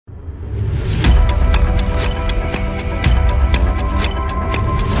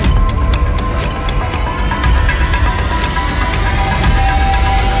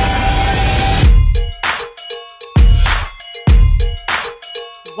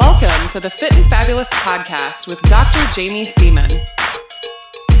Welcome to the Fit and Fabulous podcast with Dr. Jaime Seaman.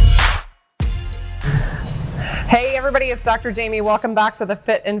 Hey everybody, it's Dr. Jaime. Welcome back to the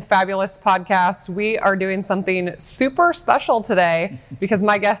Fit and Fabulous podcast. We are doing something super special today because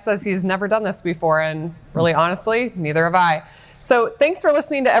my guest says he's never done this before, and really honestly, neither have I. So thanks for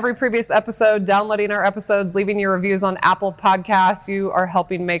listening to every previous episode, downloading our episodes, leaving your reviews on Apple Podcasts. You are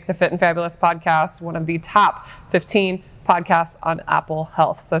helping make the Fit and Fabulous podcast one of the top 15 podcasts on Apple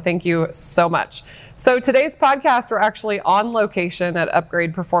Health. So thank you so much. So today's podcast, we're actually on location at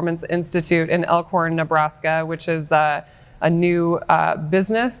Upgrade Performance Institute in Elkhorn, Nebraska, which is a new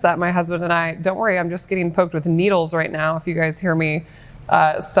business that my husband and I, don't worry, I'm just getting poked with needles right now. If you guys hear me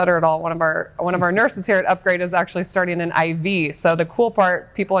stutter at all, one of our nurses here at Upgrade is actually starting an IV. So the cool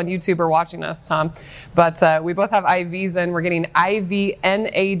part, people on YouTube are watching us, Thom, but we both have IVs in. We're getting IV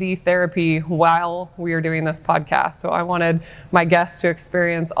NAD therapy while we are doing this podcast. So I wanted my guests to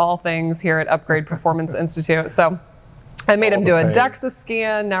experience all things here at Upgrade Performance Institute. So I made him do a DEXA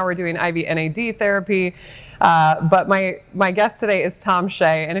scan. Now we're doing IV NAD therapy. But my guest today is Thom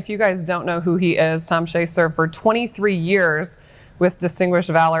Shea. And if you guys don't know who he is, Thom Shea served for 23 years with distinguished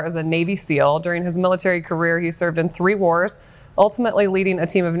valor as a Navy SEAL. During his military career, he served in 3 wars, ultimately leading a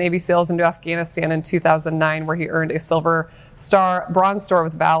team of Navy SEALs into Afghanistan in 2009, where he earned a Silver Star, Bronze Star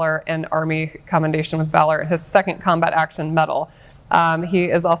with Valor, and Army Commendation with Valor, and his 2nd Combat Action Medal. He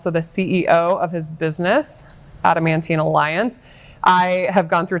is also the CEO of his business, Adamantine Alliance. I have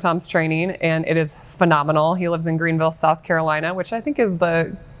gone through Thom's training, and it is phenomenal. He lives in Greenville, South Carolina, which I think is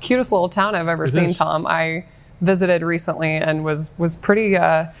the cutest little town I've ever seen, Thom. I visited recently and was pretty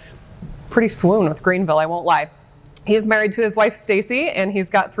swooned with Greenville, I won't lie. He is married to his wife Stacy, and he's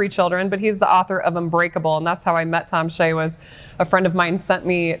got 3 children, but he's the author of Unbreakable, and that's how I met Thom Shea. Was a friend of mine sent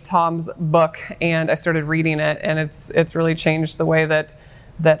me Thom's book, and I started reading it, and it's really changed the way that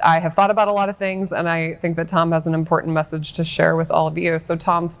I have thought about a lot of things, and I think that Thom has an important message to share with all of you. So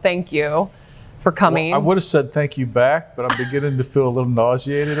Thom, thank you for coming. Well, I would have said thank you back, but I'm beginning to feel a little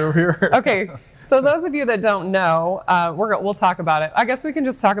nauseated over here. Okay. So those of you that don't know, we'll talk about it. I guess we can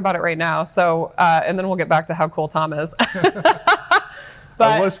just talk about it right now. So, and then we'll get back to how cool Thom is.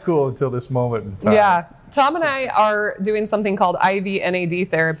 I was cool until this moment in time. Yeah. Thom and I are doing something called IV NAD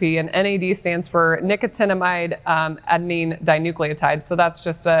therapy, and NAD stands for nicotinamide adenine dinucleotide. So that's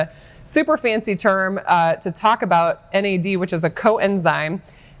just a super fancy term to talk about NAD, which is a coenzyme.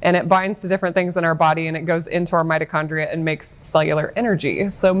 And it binds to different things in our body, and it goes into our mitochondria and makes cellular energy.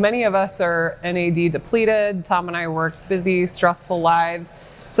 So many of us are NAD depleted. Thom and I work busy, stressful lives.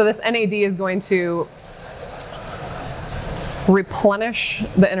 So this NAD is going to replenish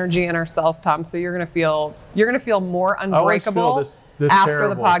the energy in our cells, Thom. So you're going to feel more unbreakable this after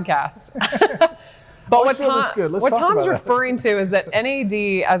terrible. The podcast. But what Thom's referring to is that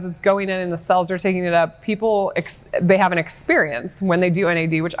NAD, as it's going in and the cells are taking it up, people, they have an experience when they do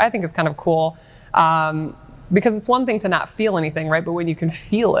NAD, which I think is kind of cool, because it's one thing to not feel anything, right? But when you can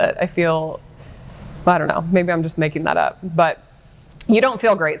feel it, I don't know, maybe I'm just making that up, but you don't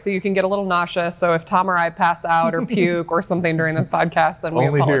feel great, so you can get a little nauseous. So if Thom or I pass out or puke or something during this podcast, then we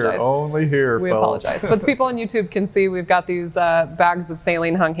apologize. Only here, we fellas. apologize. But the people on YouTube can see we've got these bags of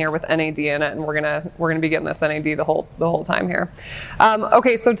saline hung here with NAD in it, and we're gonna be getting this NAD the whole time here.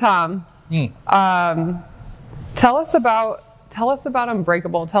 Okay, so Thom, tell us about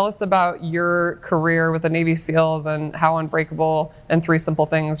Unbreakable. Tell us about your career with the Navy SEALs and how Unbreakable and 3 Simple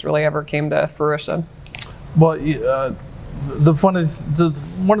Things really ever came to fruition. Well,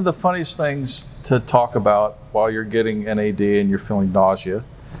 one of the funniest things to talk about while you're getting NAD and you're feeling nausea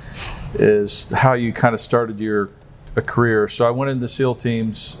is how you kind of started your career. So I went into SEAL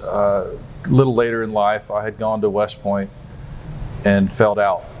teams a little later in life. I had gone to West Point and failed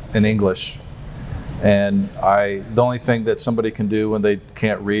out in English. And the only thing that somebody can do when they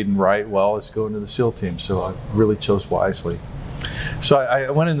can't read and write well is go into the SEAL team. So I really chose wisely. So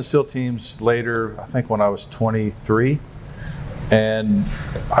I went into SEAL teams later, I think when I was 23. And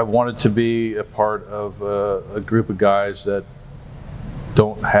I wanted to be a part of a group of guys that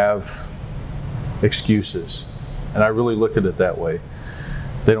don't have excuses. And I really look at it that way.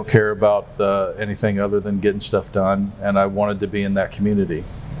 They don't care about anything other than getting stuff done. And I wanted to be in that community.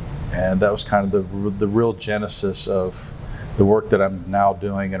 And that was kind of the real genesis of the work that I'm now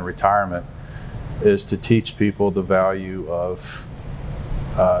doing in retirement, is to teach people the value of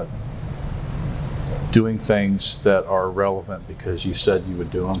doing things that are relevant because you said you would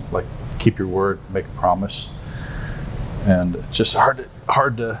do them, like keep your word, make a promise. And it's just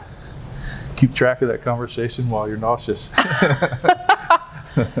hard to keep track of that conversation while you're nauseous.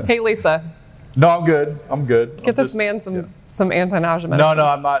 Hey, Lisa, No, I'm good. I'm good. Get this man some anti-nausea medicine. No,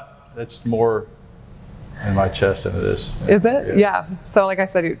 I'm not. It's more in my chest than it is. Is it? Yeah. So like I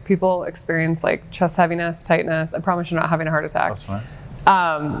said, people experience like chest heaviness, tightness. I promise you're not having a heart attack. That's fine.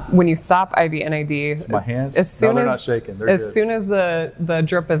 When you stop IV NAD, It's my hands. they're not shaking. They're as good. soon as the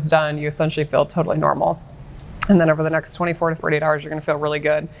drip is done, you essentially feel totally normal. And then over the next 24 to 48 hours, you're going to feel really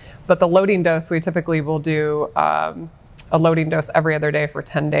good. But the loading dose, we typically will do a loading dose every other day for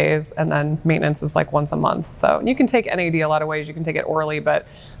 10 days, and then maintenance is like once a month. So you can take NAD a lot of ways. You can take it orally, but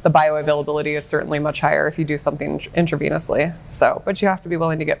the bioavailability is certainly much higher if you do something intravenously. So, but you have to be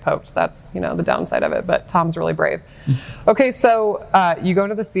willing to get poked. That's, the downside of it. But Thom's really brave. Okay, so you go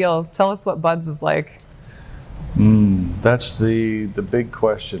to the SEALs. Tell us what BUDS is like. That's the big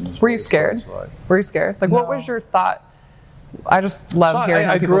question. Were you scared? Were you scared? Like, No. what was your thought? I just love hearing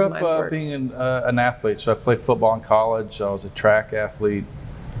how I people's grew minds up work. being an athlete. So I played football in college. I was a track athlete.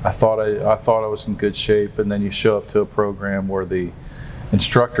 I thought I was in good shape, and then you show up to a program where the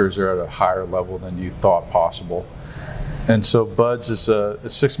instructors are at a higher level than you thought possible. And so BUDS is a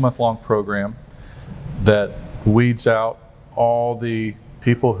 6-month-long program that weeds out all the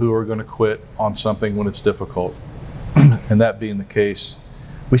people who are going to quit on something when it's difficult. And that being the case,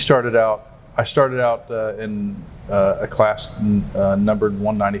 I started out in a class numbered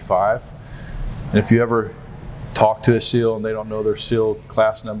 195. And if you ever talk to a SEAL and they don't know their SEAL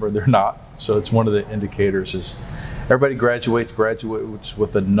class number, they're not. So it's one of the indicators is everybody graduates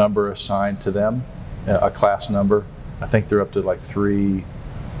with a number assigned to them, a class number. I think they're up to like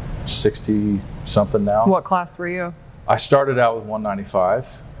 360 something now. What class were you? I started out with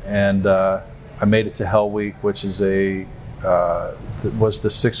 195, and I made it to Hell Week, which is was the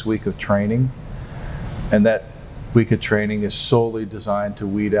 6th week of training. And that week of training is solely designed to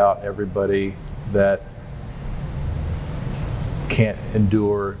weed out everybody that can't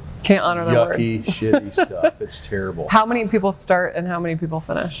endure honor the word. yucky, shitty stuff. It's terrible. How many people start and how many people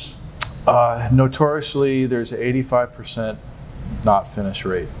finish? Notoriously, there's an 85% not finish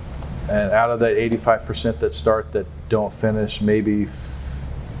rate. And out of that 85% that start that don't finish, maybe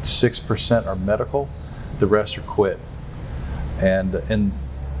 6% are medical. The rest are quit. And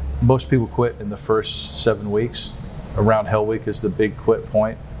most people quit in the first 7 weeks. Around Hell Week is the big quit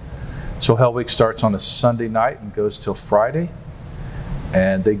point. So Hell Week starts on a Sunday night and goes till Friday.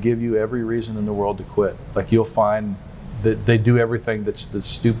 And they give you every reason in the world to quit. Like, you'll find that they do everything that's the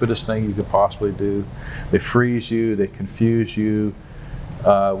stupidest thing you could possibly do. They freeze you, they confuse you,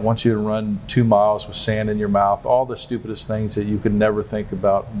 want you to run 2 miles with sand in your mouth, all the stupidest things that you could never think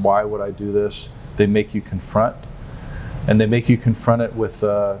about. Why would I do this? They make you confront. And they make you confront it with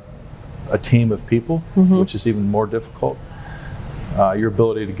a team of people, which is even more difficult. Your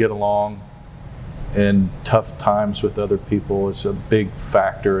ability to get along in tough times with other people is a big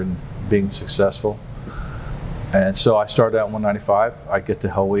factor in being successful. And so I started out at 195. I get to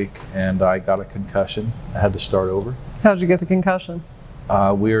Hell Week and I got a concussion. I had to start over. How'd you get the concussion?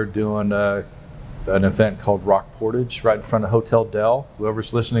 We were doing an event called Rock Portage right in front of Hotel Del.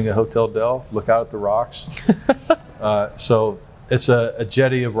 Whoever's listening at Hotel Del, look out at the rocks. So it's a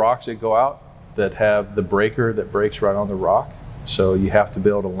jetty of rocks that go out that have the breaker that breaks right on the rock. So you have to be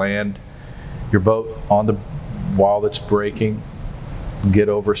able to land your boat on while it's breaking, get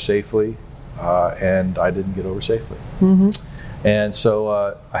over safely, and I didn't get over safely. And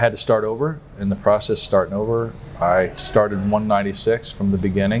so I had to start over. In the process of starting over, I started 196 from the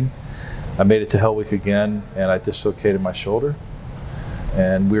beginning. I made it to Hell Week again, and I dislocated my shoulder.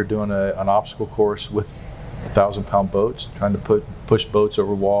 And we were doing an obstacle course with 1,000-pound boats, trying to push boats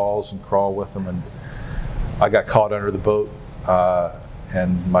over walls and crawl with them. And I got caught under the boat,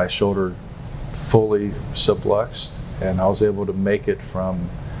 and my shoulder fully subluxed, and I was able to make it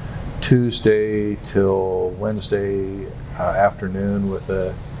from Tuesday till Wednesday afternoon with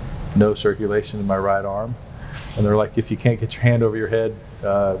no circulation in my right arm. And they're like, if you can't get your hand over your head,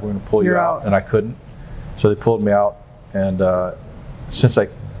 we're going to pull you out. And I couldn't. So they pulled me out. And since I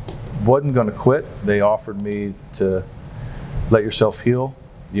wasn't going to quit, they offered me to let yourself heal.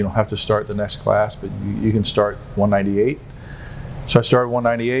 You don't have to start the next class, but you can start 198. So I started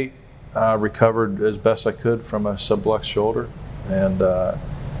 198, recovered as best I could from a subluxed shoulder, and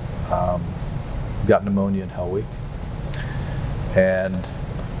got pneumonia in Hell Week. And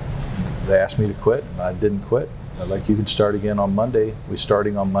they asked me to quit, and I didn't quit. They're like, you can start again on Monday. We're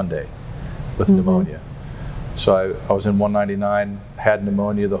starting on Monday with pneumonia. So I was in 199, had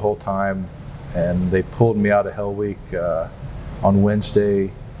pneumonia the whole time, and they pulled me out of Hell Week on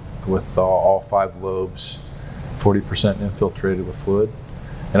Wednesday with all 5 lobes, 40% infiltrated with fluid.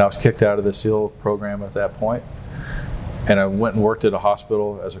 And I was kicked out of the SEAL program at that point. And I went and worked at a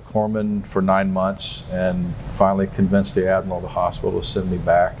hospital as a corpsman for 9 months, and finally convinced the admiral of the hospital to send me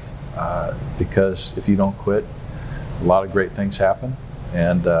back, because if you don't quit, a lot of great things happen.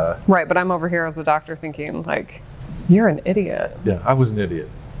 And right, but I'm over here as a doctor thinking, like, you're an idiot. Yeah, I was an idiot.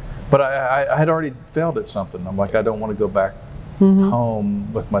 But I had already failed at something. I'm like, I don't want to go back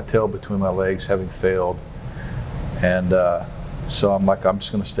home with my tail between my legs, having failed. And so I'm like, I'm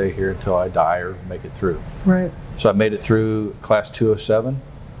just going to stay here until I die or make it through. Right. So I made it through class 207,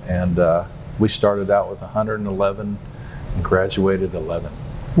 and we started out with 111 and graduated 11.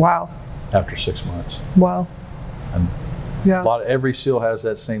 Wow. After 6 months. Wow. And yeah. Every SEAL has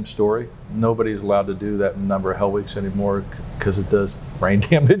that same story. Nobody's allowed to do that number of hell weeks anymore because it does brain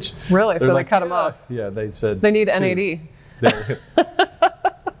damage. Really? They're so like, they cut them off? Yeah, they said they need 2. NAD.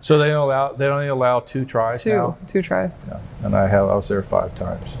 So they only allow 2 tries now. 2 tries. Yeah, and I was there 5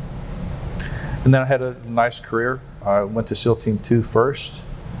 times. And then I had a nice career. I went to SEAL Team 2 first,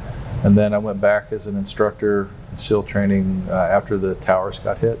 and then I went back as an instructor in SEAL training after the towers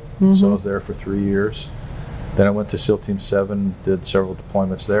got hit. So I was there for 3 years. Then I went to SEAL Team 7, did several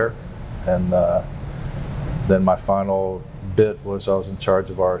deployments there, and then my final bit was I was in charge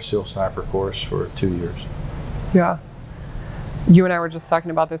of our SEAL sniper course for 2 years. Yeah. You and I were just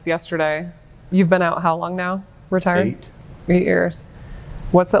talking about this yesterday. You've been out how long now? Retired? 8 years.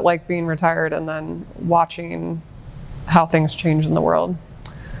 What's it like being retired and then watching how things change in the world?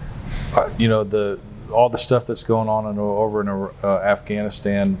 All the stuff that's going on over in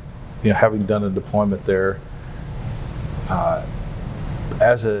Afghanistan, having done a deployment there,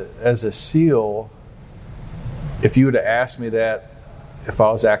 as a SEAL, if you would have asked me that if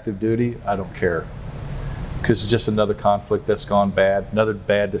I was active duty, I don't care. Because it's just another conflict that's gone bad, another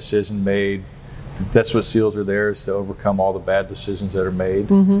bad decision made. That's what SEALs are there, is to overcome all the bad decisions that are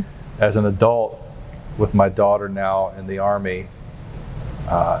made. As an adult, with my daughter now in the Army,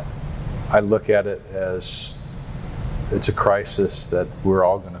 I look at it as it's a crisis that we're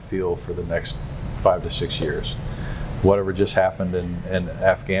all going to feel for the next 5 to 6 years. Whatever just happened in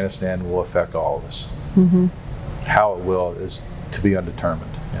Afghanistan will affect all of us. How it will is to be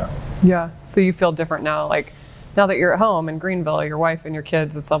undetermined. Yeah. So you feel different now, like now that you're at home in Greenville, your wife and your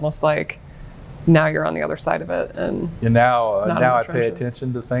kids, it's almost like now you're on the other side of it. And now I pay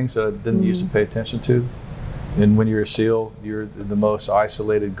attention to things that I didn't used to pay attention to. And when you're a SEAL, you're the most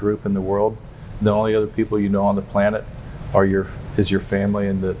isolated group in the world. The only other people you know on the planet is your family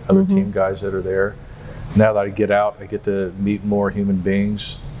and the other team guys that are there. Now that I get out, I get to meet more human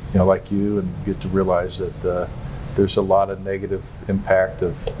beings, like you, and get to realize that there's a lot of negative impact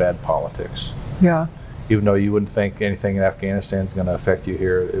of bad politics. Yeah. Even though you wouldn't think anything in Afghanistan is going to affect you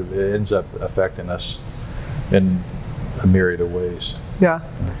here, it ends up affecting us in a myriad of ways. Yeah.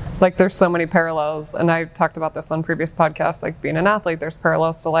 Like there's so many parallels, and I talked about this on previous podcasts, like being an athlete, there's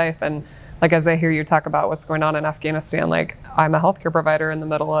parallels to life. And like, as I hear you talk about what's going on in Afghanistan, like I'm a healthcare provider in the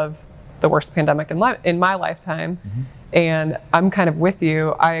middle of the worst pandemic in my lifetime. And I'm kind of with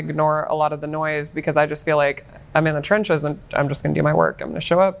you. I ignore a lot of the noise because I just feel like I'm in the trenches and I'm just going to do my work. I'm going to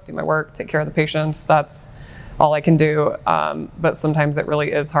show up, do my work, take care of the patients. That's all I can do. But sometimes it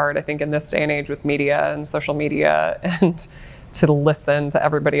really is hard, I think, in this day and age with media and social media, and to listen to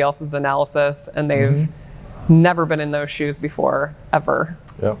everybody else's analysis. And they've never been in those shoes before, ever.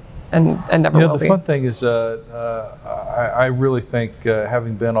 Yep. And never will be. The fun thing is, I really think,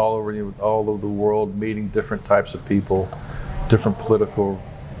 having been all over the world, meeting different types of people, different political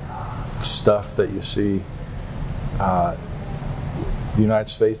stuff that you see, the United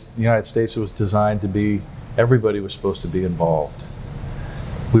States was designed to be, everybody was supposed to be involved.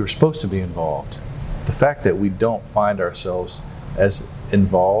 We were supposed to be involved. The fact that we don't find ourselves as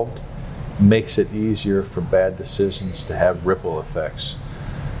involved makes it easier for bad decisions to have ripple effects.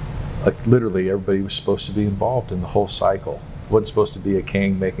 Like literally everybody was supposed to be involved in the whole cycle. It wasn't supposed to be a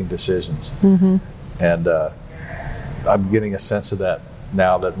king making decisions. And I'm getting a sense of that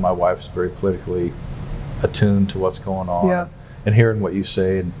now that my wife is very politically attuned to what's going on. Yeah. And hearing what you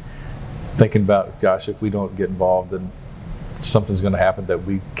say and thinking about, gosh, if we don't get involved, then something's going to happen that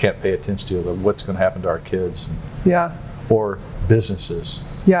we can't pay attention to, or what's going to happen to our kids. Or businesses.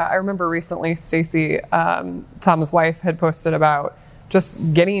 Yeah, I remember recently Stacy, Thom's wife, had posted about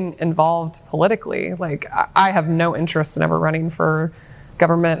just getting involved politically. Like, I have no interest in ever running for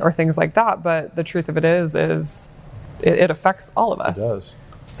government or things like that, but the truth of it is it affects all of us. It does.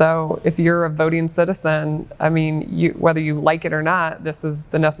 So if you're a voting citizen, I mean, whether you like it or not, this is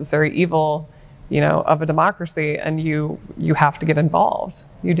the necessary evil, of a democracy, and you have to get involved.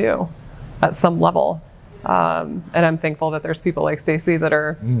 You do, at some level. And I'm thankful that there's people like Stacy that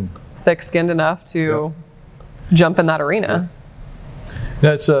are thick-skinned enough to jump in that arena.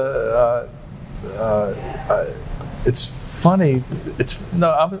 No, it's funny.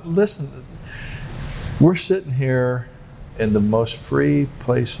 Listen, we're sitting here in the most free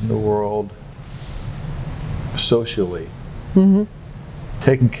place in the world socially,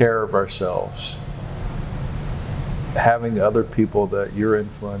 taking care of ourselves, having other people that you're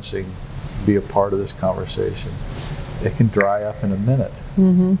influencing be a part of this conversation. It can dry up in a minute.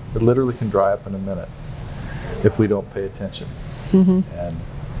 It literally can dry up in a minute if we don't pay attention. And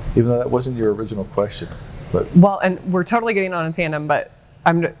even though that wasn't your original question, but well, and we're totally getting on a tandem, but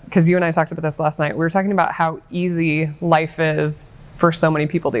because you and I talked about this last night, we were talking about how easy life is for so many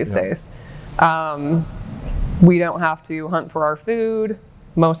people these days. We don't have to hunt for our food.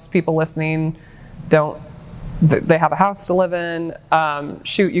 Most people listening don't. They have a house to live in.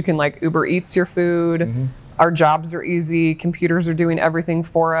 You can like Uber Eats your food. Our jobs are easy. Computers are doing everything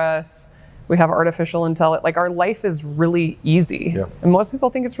for us. We have artificial intelligence. Like, our life is really easy. And most people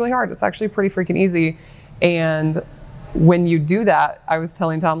think it's really hard. It's actually pretty freaking easy. And when you do that, I was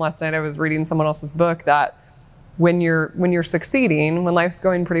telling Thom last night, I was reading someone else's book, that when you're succeeding, when life's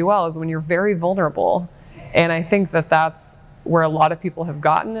going pretty well, is when you're very vulnerable. And I think that that's where a lot of people have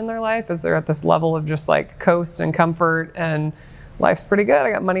gotten in their life, is they're at this level of just like coast and comfort and life's pretty good.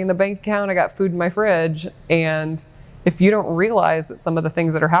 I got money in the bank account. I got food in my fridge. And if you don't realize that some of the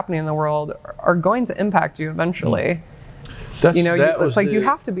things that are happening in the world are going to impact you eventually, it's like you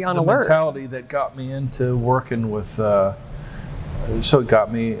have to be on alert. The mentality that got me into working with, so it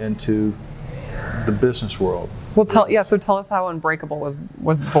got me into the business world. Well, tell us how Unbreakable was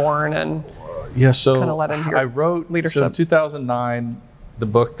born and kind of led into your I wrote leadership. So in 2009, the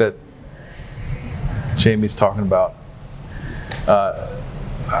book that Jaime's talking about.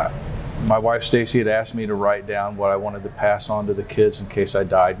 My wife Stacy had asked me to write down what I wanted to pass on to the kids in case I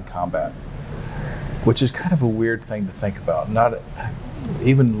died in combat, which is kind of a weird thing to think about. Not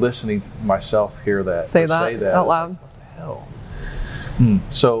even listening to myself hear that. Say that out loud. Like, what the hell?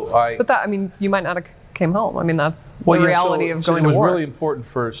 But that, I mean, you might not have came home. I mean, that's the reality of going to war. It was really important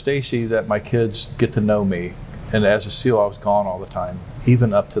for Stacy that my kids get to know me. And as a SEAL, I was gone all the time,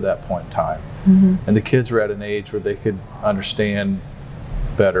 even up to that point in time. And the kids were at an age where they could understand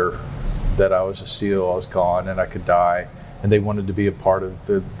better that I was a SEAL, I was gone, and I could die. And they wanted to be a part of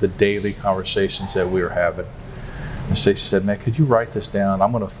the daily conversations that we were having. And Stacy said, man, could you write this down?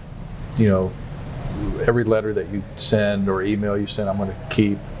 I'm going to, every letter that you send or email you send, I'm going to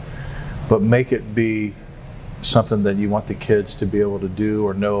keep. But make it be something that you want the kids to be able to do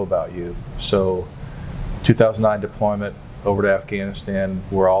or know about you. So 2009 deployment over to Afghanistan,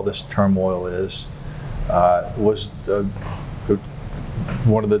 where all this turmoil is, was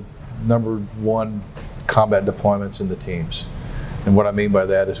one of the number one combat deployments in the teams. And what I mean by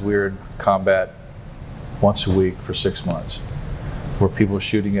that is we were in combat once a week for 6 months, where people are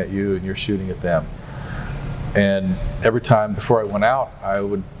shooting at you and you're shooting at them. And every time before I went out, I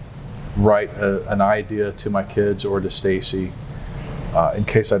would write an idea to my kids or to Stacy. In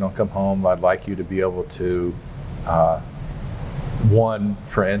case I don't come home, I'd like you to be able to,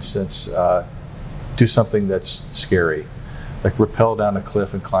 for instance, do something that's scary, like rappel down a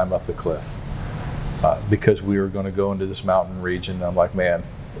cliff and climb up the cliff, because we were going to go into this mountain region. And I'm like, man,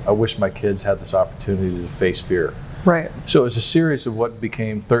 I wish my kids had this opportunity to face fear. Right. So it was a series of what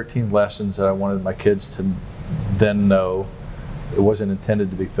became 13 lessons that I wanted my kids to then know. It wasn't intended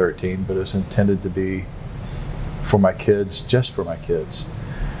to be 13, but it was intended to be for my kids, just for my kids.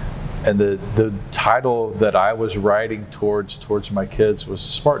 And the title that I was writing towards my kids was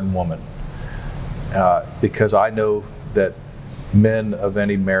Spartan Woman, because I know that men of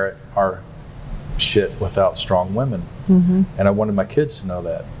any merit are shit without strong women. And I wanted my kids to know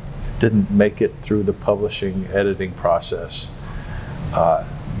that. It didn't make it through the publishing, editing process,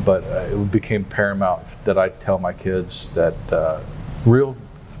 but it became paramount that I tell my kids that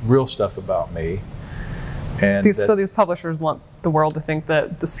real stuff about me. And so these publishers want the world to think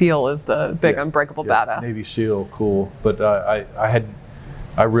that the SEAL is the big unbreakable badass. Navy SEAL, cool. But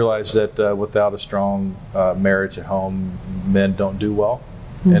I realized that without a strong marriage at home, men don't do well.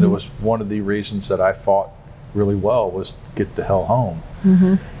 And it was one of the reasons that I fought really well was get the hell home.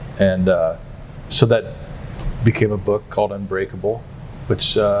 And so that became a book called Unbreakable,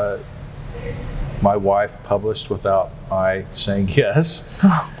 which my wife published without my saying yes.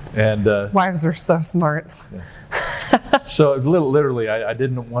 And wives are so smart. So literally, I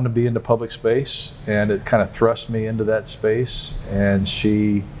didn't want to be in the public space, and it kind of thrust me into that space. And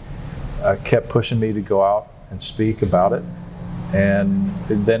she kept pushing me to go out and speak about it. And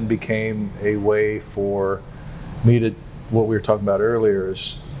it then became a way for me to, what we were talking about earlier,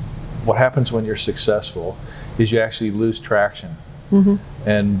 is what happens when you're successful. is you actually lose traction.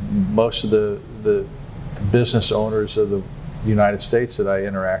 And most of the business owners of the United States that I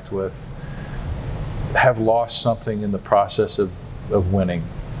interact with have lost something in the process of winning.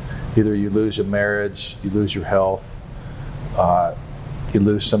 Either you lose your marriage, you lose your health, you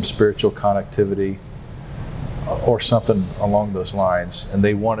lose some spiritual connectivity, or something along those lines, and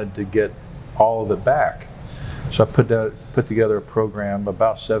they wanted to get all of it back. So I put together a program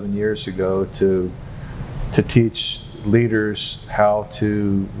about 7 years ago to teach leaders how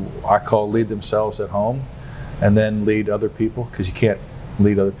to, I call, lead themselves at home, and then lead other people, because you can't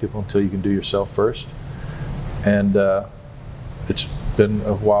lead other people until you can do yourself first. And it's been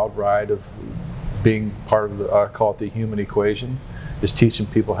a wild ride of being part of the, I call it the human equation, is teaching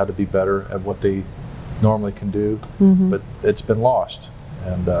people how to be better at what they normally can do, but it's been lost.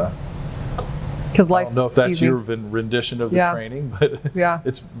 And because I don't know if that's easy. your rendition of the training, but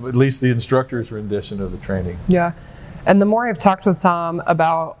it's at least the instructor's rendition of the training. Yeah. And the more I've talked with Thom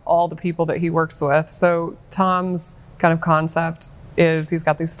about all the people that he works with, so Thom's kind of concept is he's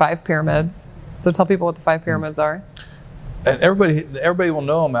got these 5 pyramids. So tell people what the 5 pyramids are. And everybody will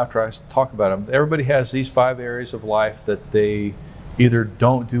know them after I talk about them. Everybody has these 5 areas of life that they either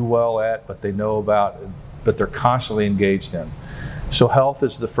don't do well at, but they know about, but they're constantly engaged in. So health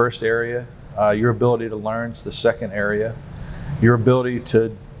is the first area. Your ability to learn is the second area. Your ability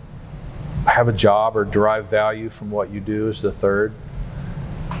to have a job or derive value from what you do is the third.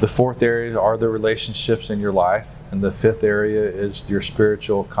 The fourth area are the relationships in your life, and the fifth area is your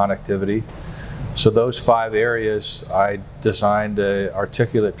spiritual connectivity. So those 5 areas, I designed a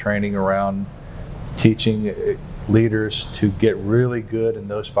articulate training around teaching leaders to get really good in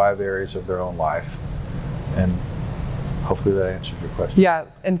those 5 areas of their own life. And hopefully that answers your question. Yeah,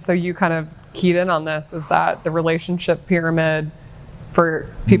 and so you kind of keyed in on this, is that the relationship pyramid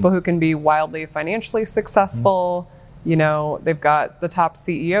for people who can be wildly financially successful, you know, they've got the top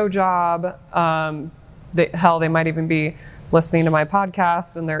CEO job, they might even be listening to my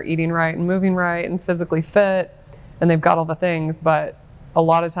podcast and they're eating right and moving right and physically fit, and they've got all the things, but a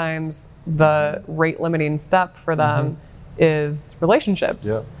lot of times the rate limiting step for them is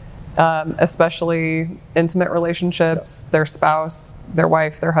relationships. Especially intimate relationships, their spouse, their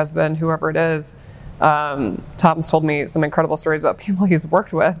wife, their husband, whoever it is. Thom's told me some incredible stories about people he's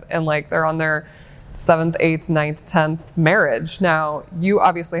worked with, and like they're on their 7th, 8th, 9th, 10th marriage. Now, you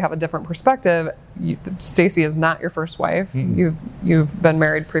obviously have a different perspective. Stacy is not your first wife. You've been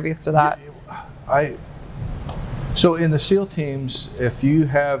married previous to that. So in the SEAL teams, if you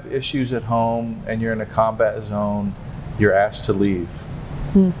have issues at home and you're in a combat zone, you're asked to leave.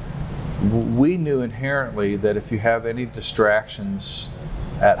 We knew inherently that if you have any distractions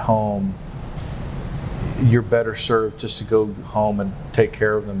at home, you're better served just to go home and take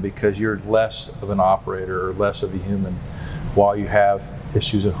care of them, because you're less of an operator or less of a human while you have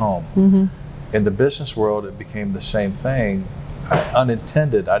issues at home. In the business world, it became the same thing.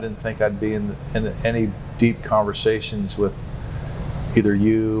 Unintended. I didn't think I'd be in any deep conversations with either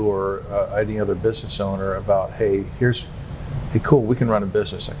you or any other business owner about, hey, cool, we can run a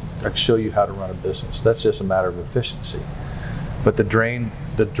business. I can show you how to run a business. That's just a matter of efficiency. But the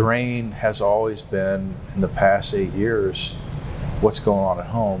drain has always been, in the past 8 years, what's going on at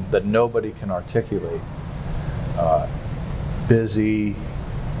home that nobody can articulate. Busy,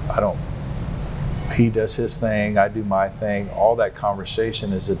 he does his thing, I do my thing. All that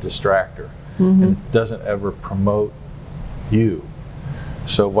conversation is a distractor, and it doesn't ever promote you.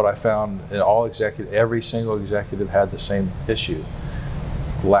 So what I found in every single executive had the same issue: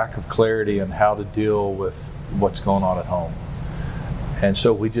 lack of clarity on how to deal with what's going on at home. And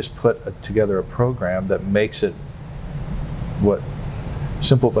so we just put together a program that makes it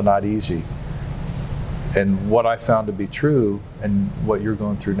simple but not easy. And what I found to be true, and what you're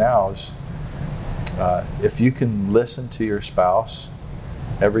going through now, is if you can listen to your spouse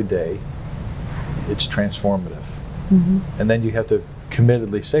every day, it's transformative. And then you have to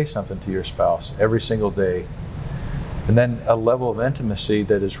committedly say something to your spouse every single day. And then a level of intimacy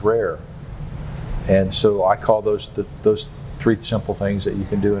that is rare. And so I call those 3 simple things that you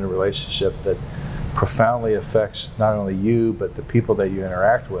can do in a relationship that profoundly affects not only you, but the people that you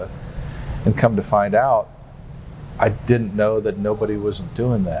interact with. And come to find out, I didn't know that nobody wasn't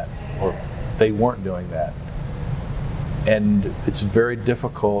doing that, or they weren't doing that. And it's very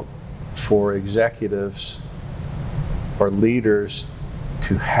difficult for executives or leaders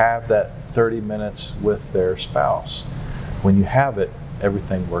to have that 30 minutes with their spouse. When you have it,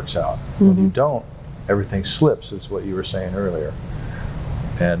 everything works out. When you don't, everything slips, is what you were saying earlier.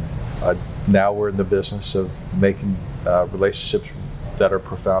 And now we're in the business of making relationships that are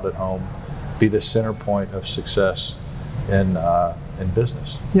profound at home be the center point of success in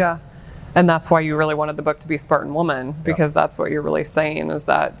business. Yeah. And that's why you really wanted the book to be Spartan Woman, because that's what you're really saying, is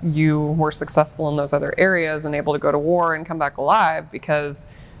that you were successful in those other areas and able to go to war and come back alive because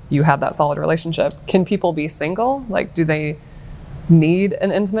you had that solid relationship. Can people be single? Like, do they need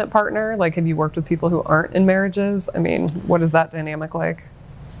an intimate partner? Like, have you worked with people who aren't in marriages? I mean, what is that dynamic like?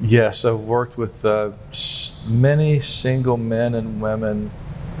 Yes, I've worked with many single men and women.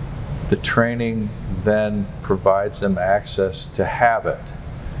 The training then provides them access to have it.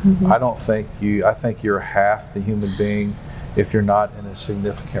 Mm-hmm. I think you're half the human being if you're not in a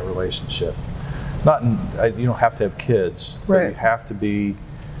significant relationship. You don't have to have kids, but you have to be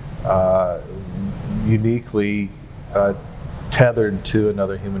uniquely tethered to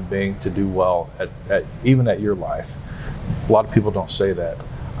another human being to do well even at your life. A lot of people don't say that.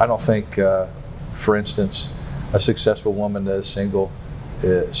 I don't think, for instance, a successful woman that is single,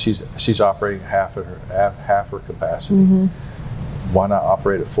 she's operating half her capacity. Mm-hmm. Why not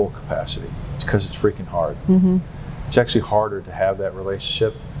operate at full capacity? It's because it's freaking hard. Mm-hmm. It's actually harder to have that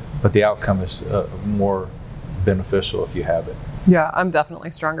relationship, but the outcome is more beneficial if you have it. Yeah, I'm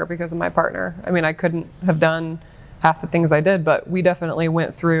definitely stronger because of my partner. I mean, I couldn't have done half the things I did, but we definitely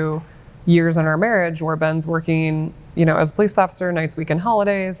went through years in our marriage where Ben's working, as a police officer, nights, weekend,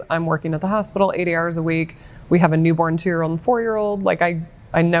 holidays. I'm working at the hospital 80 hours a week. We have a newborn 2-year-old and 4-year-old. Like,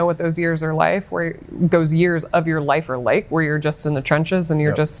 I know what those years of your life are like, where you're just in the trenches and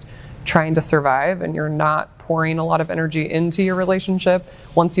you're just trying to survive and you're not pouring a lot of energy into your relationship.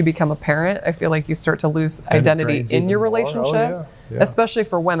 Once you become a parent, I feel like you start to lose identity in your relationship, especially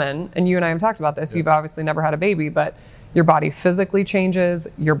for women. And you and I have talked about this. You've obviously never had a baby, but your body physically changes,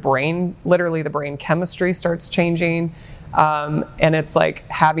 your brain, literally the brain chemistry starts changing. And it's like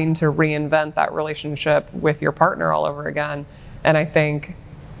having to reinvent that relationship with your partner all over again. And I think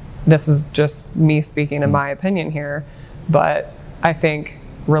this is just me speaking in my opinion here, but I think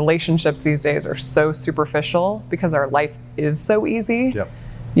relationships these days are so superficial because our life is so easy. Yep.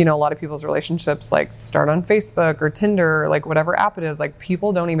 A lot of people's relationships like start on Facebook or Tinder, or like whatever app it is. Like,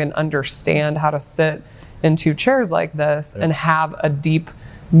 people don't even understand how to sit in 2 chairs like this and have a deep,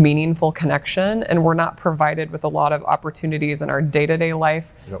 meaningful connection. And we're not provided with a lot of opportunities in our day-to-day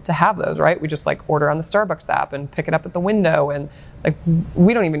life to have those, right? We just like order on the Starbucks app and pick it up at the window, and like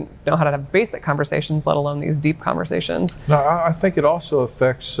we don't even know how to have basic conversations, let alone these deep conversations. No, I think it also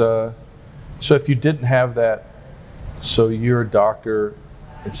affects, so if you didn't have that, so you're a doctor,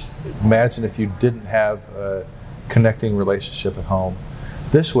 imagine if you didn't have a connecting relationship at home,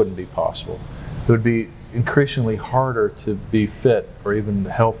 this wouldn't be possible. It would be increasingly harder to be fit or even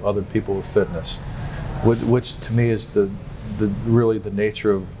help other people with fitness, which to me is really the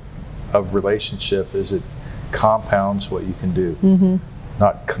nature of relationship, is it compounds what you can do,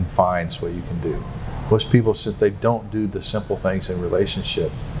 not confines what you can do. Most people, since they don't do the simple things in relationship,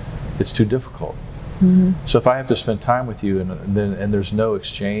 it's too difficult. So if I have to spend time with you and there's no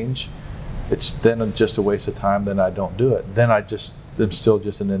exchange, it's then just a waste of time. Then I don't do it. Then I'm still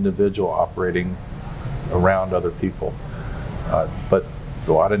just an individual operating around other people. But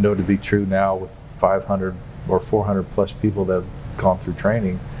what I know to be true now with 500 or 400 plus people that have gone through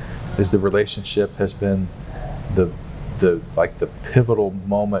training is the relationship has been the pivotal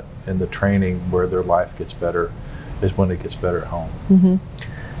moment in the training where their life gets better, is when it gets better at home.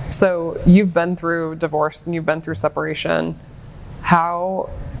 Mm-hmm. So you've been through divorce and you've been through separation. How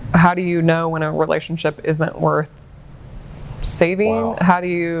do you know when a relationship isn't worth saving? Wow. How do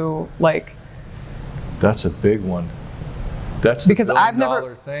you That's a big one. That's because the $1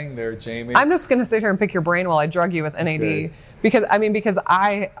 billion thing there, Jaime. I'm just going to sit here and pick your brain while I drug you with NAD. Okay. Because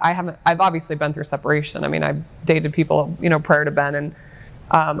I've obviously been through separation. I mean, I've dated people, prior to Ben, and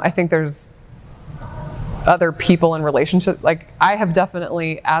I think there's other people in relationships. Like, I have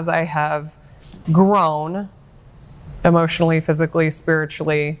definitely, as I have grown emotionally, physically,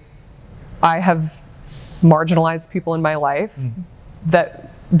 spiritually, I have marginalized people in my life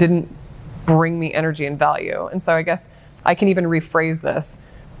that didn't bring me energy and value. And so I guess I can even rephrase this.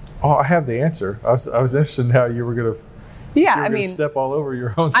 Oh, I have the answer. I was interested in how you were going to. Yeah, step all over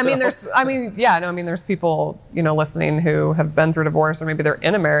your own self. There's people, listening who have been through divorce, or maybe they're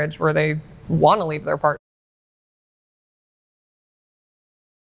in a marriage where they want to leave their partner.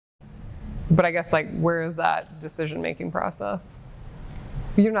 But I guess, where is that decision-making process?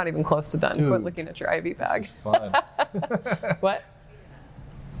 You're not even close to done. Dude, quit looking at your IV bag. This is fun. What?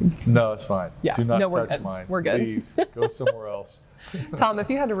 No, it's fine. Yeah. Do not touch good. mine. We're good. Leave. Go somewhere else. Thom, if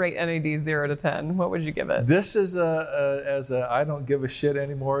you had to rate NAD 0 to 10, what would you give it? This is I don't give a shit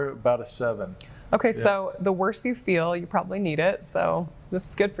anymore, about a 7. Okay, so the worse you feel, you probably need it. So this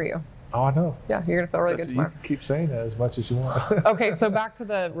is good for you. Oh, I know. Yeah, you're going to feel really good tomorrow. You can keep saying that as much as you want. Okay, so back to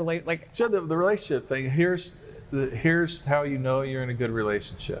the So the relationship thing, here's how you know you're in a good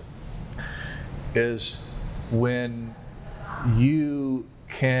relationship, is when you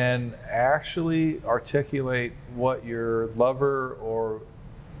can actually articulate what your lover or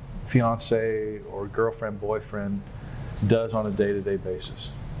fiance or girlfriend, boyfriend does on a day-to-day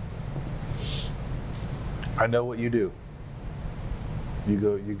basis. I know what you do. You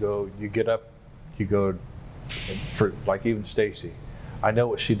get up, you go, for like even Stacy, I know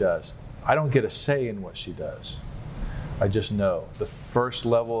what she does. I don't get a say in what she does. I just know. The first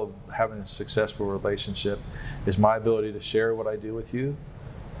level of having a successful relationship is my ability to share what I do with you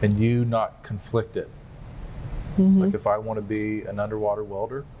and you not conflict it. Mm-hmm. Like if I want to be an underwater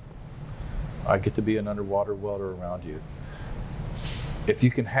welder, I get to be an underwater welder around you. If you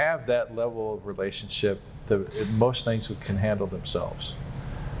can have that level of relationship, most things can handle themselves.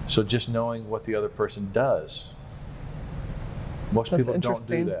 So just knowing what the other person does. Most people don't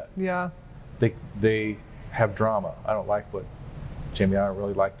do that. Yeah. They have drama. I don't like Jaime, I don't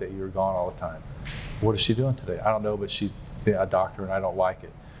really like that you were gone all the time. What is she doing today? I don't know, but she's a doctor and I don't like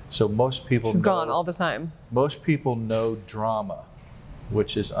it. So most people She's gone all the time. Most people know drama,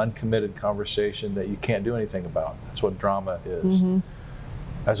 which is uncommitted conversation that you can't do anything about. That's what drama is. Mm-hmm.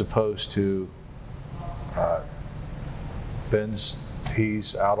 As opposed to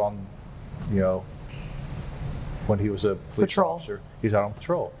he's out on, when he was a police officer, he's out on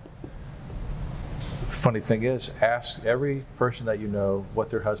patrol. The funny thing is, ask every person that you know what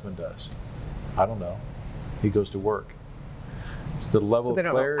their husband does. I don't know. He goes to work. The level of clarity.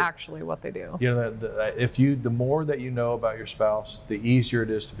 They don't know actually what they do. The more that you know about your spouse, the easier it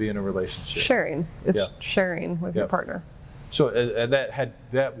is to be in a relationship. Sharing. Sharing with your partner. So and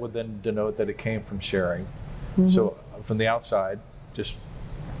that would then denote that it came from sharing. Mm-hmm. So from the outside, just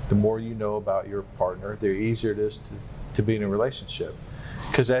the more you know about your partner, the easier it is to be in a relationship.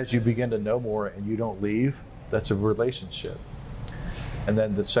 Because as you begin to know more and you don't leave, that's a relationship. And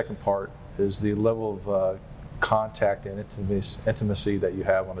then the second part is the level of contact and intimacy that you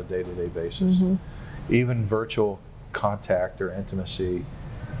have on a day-to-day basis. Mm-hmm. Even virtual contact or intimacy,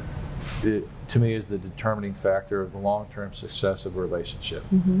 to me, is the determining factor of the long-term success of a relationship.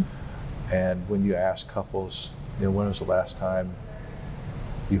 Mm-hmm. And when you ask couples, when was the last time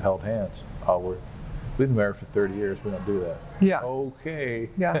you held hands? We've been married for 30 years. We don't do that. Yeah. Okay.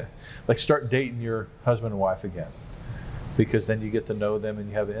 Yeah. Like start dating your husband and wife again, because then you get to know them and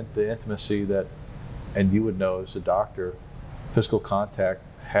you have the intimacy that, and you would know as a doctor, physical contact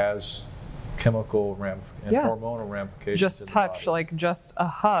has chemical and hormonal ramifications. Just touch, like just a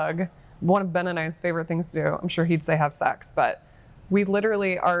hug. One of Ben and I's favorite things to do, I'm sure he'd say have sex, but we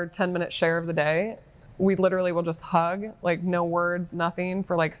literally, our 10-minute share of the day, we literally will just hug, like no words, nothing,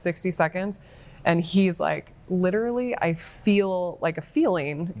 for like 60 seconds. And he's like, literally, I feel like a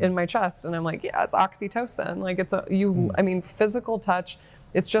feeling in my chest. And I'm like, yeah, it's oxytocin. Like I mean, physical touch.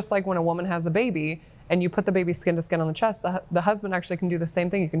 It's just like when a woman has a baby and you put the baby skin to skin on the chest, the husband actually can do the same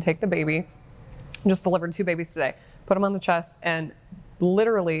thing. You can take the baby, just delivered 2 babies today, put them on the chest, and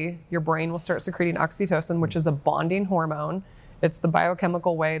literally your brain will start secreting oxytocin, which is a bonding hormone. It's the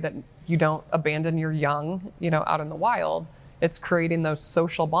biochemical way that you don't abandon your young, out in the wild. It's creating those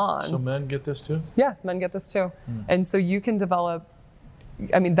social bonds. So men get this too? Yes, men get this too. And so you can develop,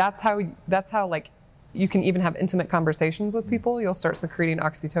 I mean, that's how like you can even have intimate conversations with people. You'll start secreting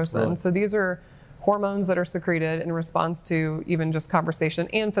oxytocin. Really? So these are hormones that are secreted in response to even just conversation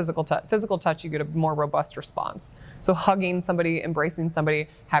and physical touch. Physical touch, you get a more robust response. So hugging somebody, embracing somebody,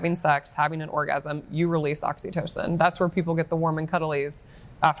 having sex, having an orgasm, you release oxytocin. That's where people get the warm and cuddlies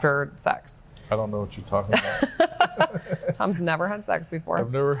after sex. I don't know what you're talking about. Tom's never had sex before.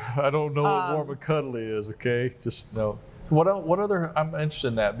 I don't know what warm and cuddly is, okay? Just no. What other, I'm interested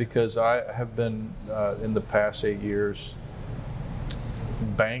in that because I have been, in the past 8 years,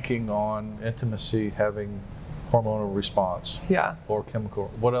 banking on intimacy having hormonal response. Yeah. Or chemical.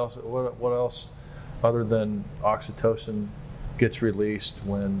 What else other than oxytocin gets released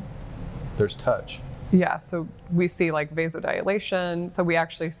when there's touch? Yeah, so we see like vasodilation. So we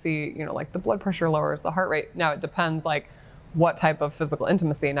actually see, like the blood pressure lowers, the heart rate. Now it depends like what type of physical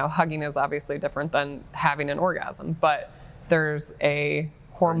intimacy. Now hugging is obviously different than having an orgasm, but there's a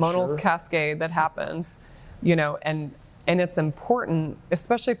hormonal cascade that happens, and it's important,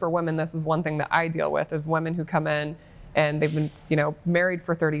 especially for women. This is one thing that I deal with is women who come in and they've been, married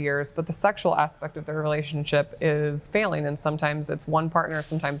for 30 years, but the sexual aspect of their relationship is failing. And sometimes it's one partner,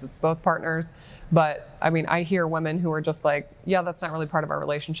 sometimes it's both partners. But I mean, I hear women who are just like, yeah, that's not really part of our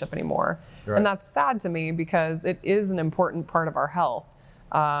relationship anymore. Right. And that's sad to me because it is an important part of our health.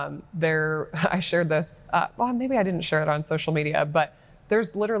 I shared this, well, maybe I didn't share it on social media, but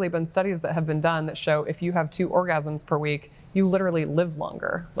there's literally been studies that have been done that show if you have 2 orgasms per week, you literally live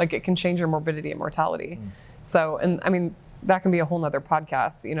longer. Like, it can change your morbidity and mortality. So, and I mean, that can be a whole nother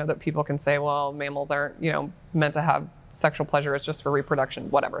podcast, that people can say, well, mammals aren't, meant to have sexual pleasure. It's just for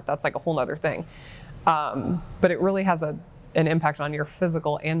reproduction, whatever. That's like a whole nother thing. But it really has an impact on your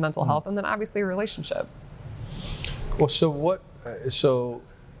physical and mental health. And then obviously a relationship. Well,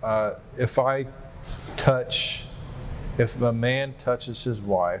 if a man touches his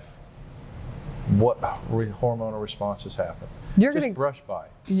wife, what hormonal responses happen? You're just gonna brush by.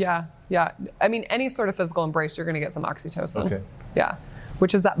 Yeah. I mean, any sort of physical embrace, you're going to get some oxytocin. Okay. Yeah,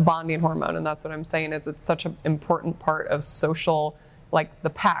 which is that bonding hormone, and that's what I'm saying is it's such an important part of social, like the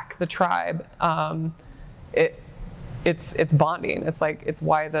pack, the tribe. It's bonding. It's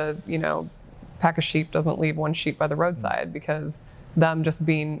why the pack of sheep doesn't leave one sheep by the roadside, because them just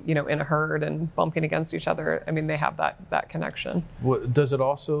being in a herd and bumping against each other, I mean, they have that connection. Would it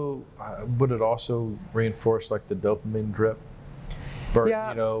also reinforce like the dopamine drip?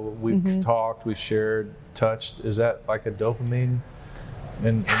 Yeah. We've talked, we've shared, touched. Is that like a dopamine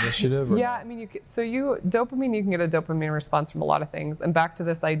initiative? Yeah, I mean, dopamine, you can get a dopamine response from a lot of things. And back to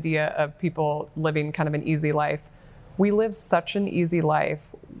this idea of people living kind of an easy life. We live such an easy life.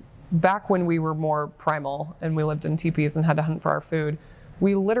 Back when we were more primal and we lived in teepees and had to hunt for our food,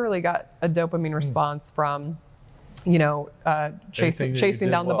 we literally got a dopamine response from, chasing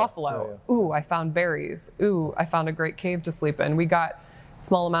down the buffalo. Yeah. Ooh, I found berries. Ooh, I found a great cave to sleep in. We got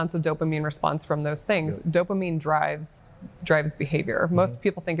small amounts of dopamine response from those things. Yep. Dopamine drives behavior. Most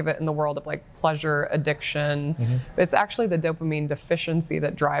people think of it in the world of like pleasure, addiction. It's actually the dopamine deficiency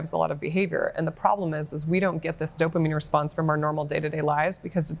that drives a lot of behavior. And the problem is we don't get this dopamine response from our normal day-to-day lives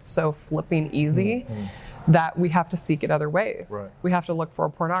because it's so flipping easy that we have to seek it other ways. Right. We have to look for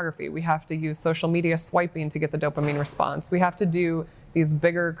pornography. We have to use social media swiping to get the dopamine response. We have to do these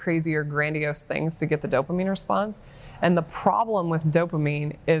bigger, crazier, grandiose things to get the dopamine response. And the problem with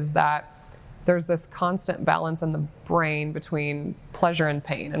dopamine is that there's this constant balance in the brain between pleasure and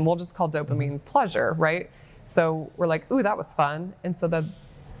pain. And we'll just call dopamine pleasure, right? So we're like, ooh, that was fun. And so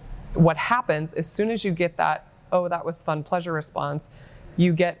what happens as soon as you get that, oh, that was fun pleasure response,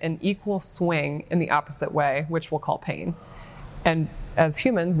 you get an equal swing in the opposite way, which we'll call pain. And as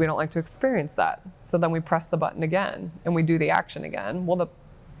humans, we don't like to experience that. So then we press the button again and we do the action again. Well, the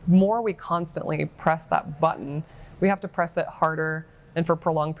more we constantly press that button, we have to press it harder and for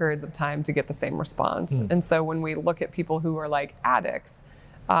prolonged periods of time to get the same response. And so when we look at people who are like addicts,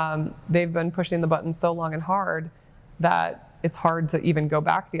 they've been pushing the button so long and hard that it's hard to even go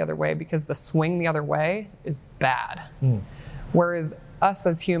back the other way because the swing the other way is bad. Whereas us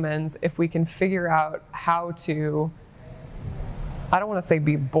as humans, if we can figure out how to, I don't want to say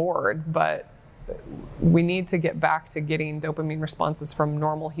be bored, but we need to get back to getting dopamine responses from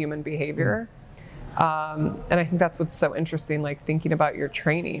normal human behavior. And I think that's what's so interesting, like thinking about your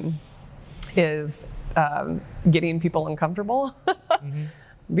training is getting people uncomfortable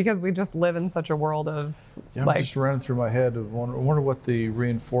because we just live in such a world of I'm just running through my head. I wonder what the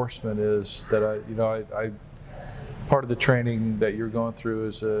reinforcement is that I part of the training that you're going through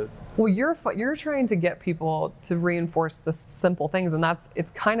is well, you're trying to get people to reinforce the simple things, and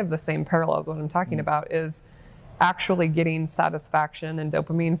it's kind of the same parallel as what I'm talking about is actually getting satisfaction and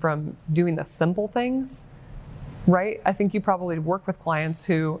dopamine from doing the simple things, right? I think you probably work with clients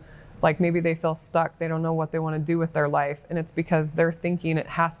who, like, maybe they feel stuck, they don't know what they want to do with their life, and it's because they're thinking it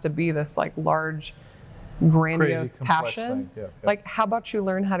has to be this like large, grandiose passion. Yeah. Like, how about you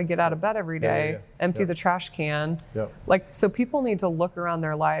learn how to get out of bed every day, empty the trash can? Like, so people need to look around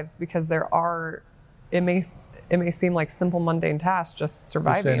their lives because it may seem like simple, mundane tasks, just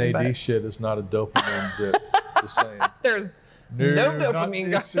surviving. This NAD shit is not a dopamine dip. Just saying. There's no dopamine. Not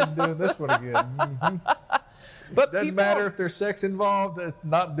interested in doing this one again. But doesn't matter if there's sex involved.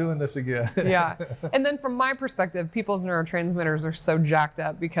 Not doing this again. Yeah, and then from my perspective, people's neurotransmitters are so jacked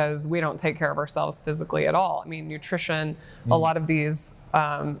up because we don't take care of ourselves physically at all. I mean, nutrition. A lot of these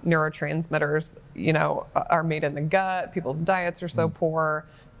neurotransmitters, are made in the gut. People's diets are so poor.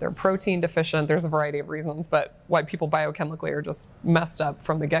 They're protein deficient. There's a variety of reasons, but why people biochemically are just messed up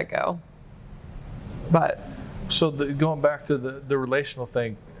from the get-go. But so going back to the relational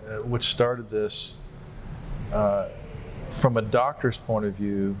thing, which started this, from a doctor's point of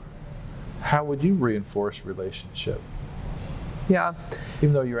view, how would you reinforce relationship? Yeah.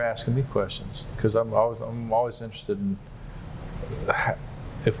 Even though you're asking me questions, because I'm always interested in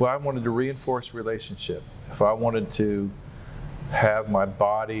if I wanted to reinforce relationship, if I wanted to have my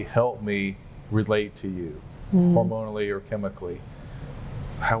body help me relate to you, hormonally or chemically,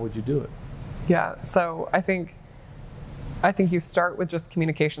 how would you do it? Yeah, so I think you start with just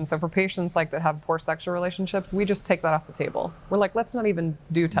communication. So for patients like that have poor sexual relationships, we just take that off the table. We're like, let's not even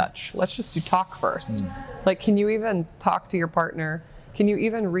do touch. Let's just do talk first. Like, can you even talk to your partner? Can you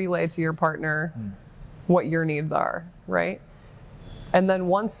even relay to your partner what your needs are, right? And then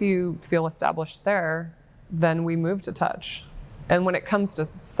once you feel established there, then we move to touch. And when it comes to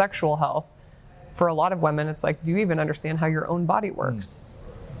sexual health, for a lot of women, it's like, do you even understand how your own body works?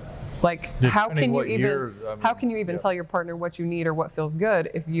 Like, how can you even tell your partner what you need or what feels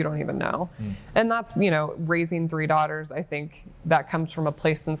good if you don't even know? And that's, raising 3 daughters. I think that comes from a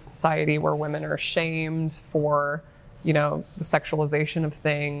place in society where women are shamed for, the sexualization of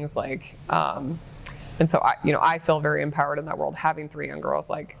things. Like, and so I feel very empowered in that world, having 3 young girls.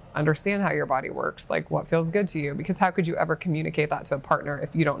 Like, understand how your body works, like what feels good to you, because how could you ever communicate that to a partner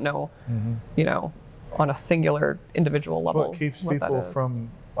if you don't know, on a singular individual level? What keeps people from?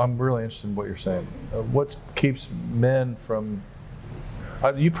 I'm really interested in what you're saying. What keeps men from?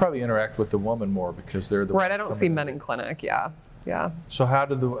 You probably interact with the woman more because they're the right. I don't see men in clinic. Yeah. So how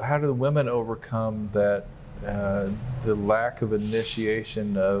do the women overcome that? The lack of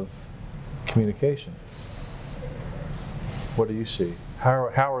initiation of communication. What do you see?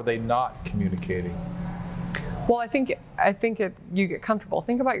 How are they not communicating? Well, I think you get comfortable.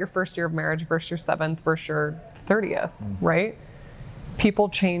 Think about your first year of marriage versus your 7th versus your 30th, right? People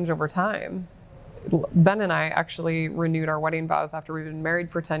change over time. Ben and I actually renewed our wedding vows after we've been married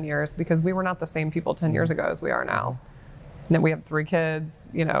for 10 years because we were not the same people 10 years ago as we are now. And then we have 3 kids,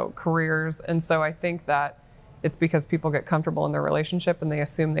 careers. And so I think that it's because people get comfortable in their relationship and they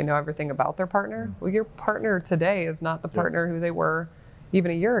assume they know everything about their partner. Well, your partner today is not the partner who they were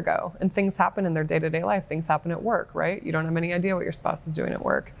even a year ago. And things happen in their day-to-day life. Things happen at work, right? You don't have any idea what your spouse is doing at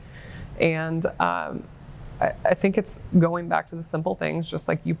work. And I think it's going back to the simple things, just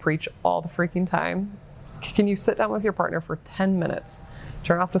like you preach all the freaking time. Can you sit down with your partner for 10 minutes,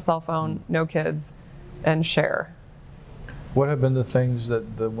 turn off the cell phone, no kids, and share? What have been the things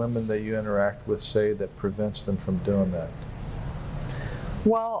that the women that you interact with say that prevents them from doing that?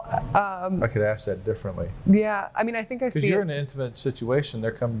 Well, I could ask that differently. Yeah, I mean, I think I see. Because you're in an intimate situation,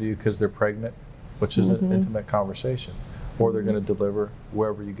 they're coming to you because they're pregnant, which is an intimate conversation, or they're going to deliver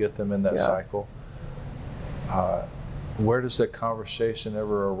wherever you get them in that cycle. Where does that conversation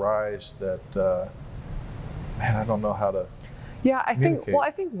ever arise that, I don't know how to I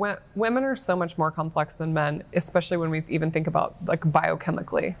think women are so much more complex than men, especially when we even think about like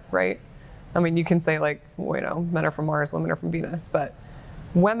biochemically, right? I mean, you can say like, men are from Mars, women are from Venus, but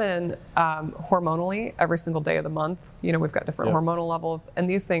women, hormonally, every single day of the month, we've got different hormonal levels, and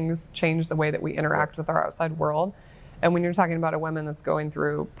these things change the way that we interact with our outside world. And when you're talking about a woman that's going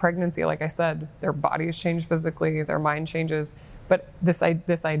through pregnancy, like I said, their bodies change physically, their mind changes. But this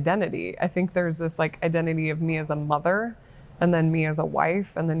identity, I think there's this like identity of me as a mother, and then me as a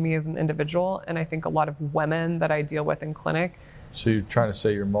wife, and then me as an individual. And I think a lot of women that I deal with in clinic. So you're trying to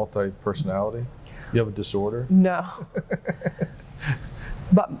say you're multi-personality? You have a disorder? No.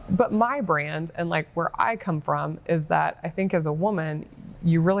 But my brand and like where I come from is that I think as a woman,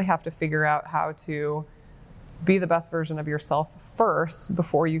 you really have to figure out how to be the best version of yourself first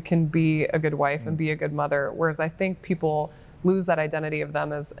before you can be a good wife and be a good mother. Whereas I think people lose that identity of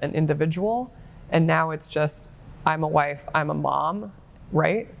them as an individual, and now it's just, I'm a wife, I'm a mom,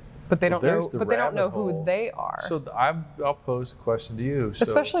 right? But they don't know. But they don't know who they are. So I'll pose a question to you.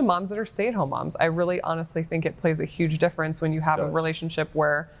 Especially moms that are stay-at-home moms. I really honestly think it plays a huge difference when you have a relationship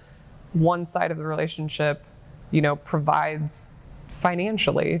where one side of the relationship, provides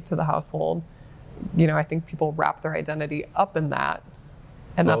financially to the household. I think people wrap their identity up in that.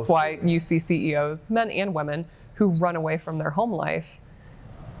 And that's why you see CEOs, men and women, who run away from their home life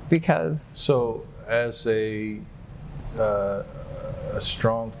because... So as a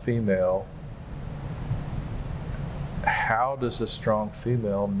strong female, how does a strong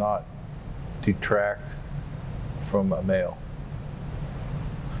female not detract from a male?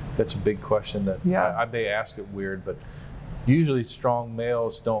 That's a big question that I may ask it weird, but usually strong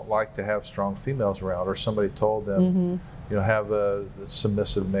males don't like to have strong females around, or somebody told them, have a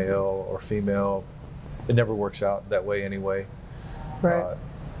submissive male or female. It never works out that way anyway. Right.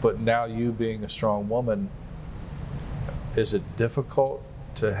 But now you being a strong woman, is it difficult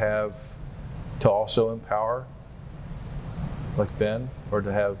to also empower like Ben, or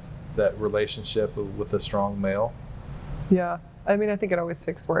to have that relationship with a strong male? Yeah. I mean, I think it always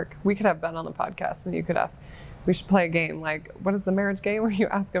takes work. We could have Ben on the podcast and you could ask, we should play a game. Like, what is the marriage game where you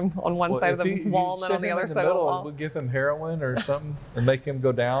ask him on one side of the wall and then on the other side of the wall? We'll give him heroin or something and make him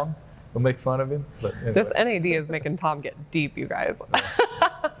go down. We'll make fun of him. But anyway. This NAD is making Thom get deep, you guys.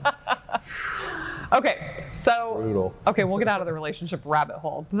 Okay, so Brutal. Okay, we'll get out of the relationship rabbit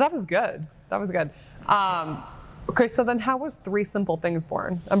hole. That was good. Okay, so then how was Three Simple Things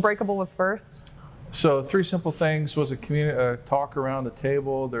born? Unbreakable was first? So Three Simple Things was a talk around the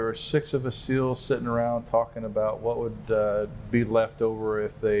table. There were 6 of us SEALs sitting around talking about what would be left over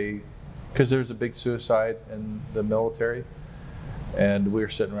because there's a big suicide in the military. And we were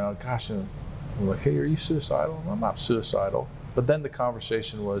sitting around, gosh, and we're like, hey, are you suicidal? I'm not suicidal. But then the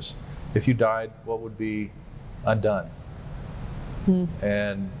conversation was, if you died, what would be undone?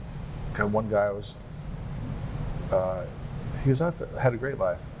 And one guy was, he goes, I've had a great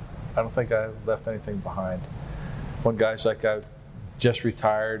life. I don't think I left anything behind. One guy's like, I've just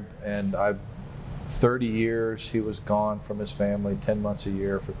retired and 30 years he was gone from his family, 10 months a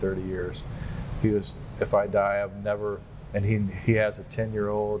year for 30 years. He was, if I die, I've never, and he has a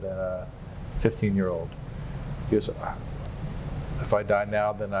 10-year-old and a 15-year-old. He goes, if I die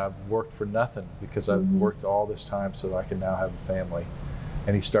now, then I've worked for nothing because I've worked all this time so that I can now have a family.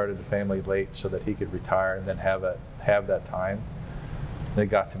 And he started a family late so that he could retire and then have that time. They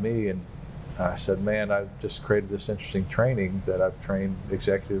got to me and I said, man, I've just created this interesting training that I've trained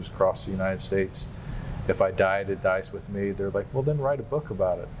executives across the United States. If I died, it dies with me. They're like, well, then write a book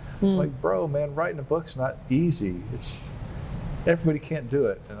about it. I'm like, bro, man, writing a book's not easy. Everybody can't do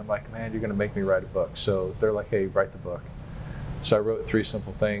it. And I'm like, man, you're going to make me write a book. So they're like, hey, write the book. So I wrote Three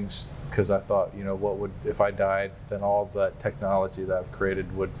Simple Things because I thought, if I died, then all the technology that I've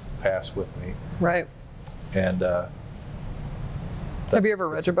created would pass with me. Right. And have you ever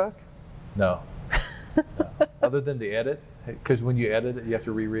read your book? No. Other than the edit, because when you edit it, you have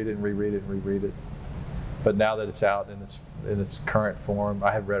to reread it and reread it and reread it. But now that it's out in its current form,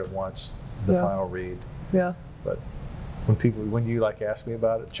 I had read it once, the final read. Yeah. But when you ask me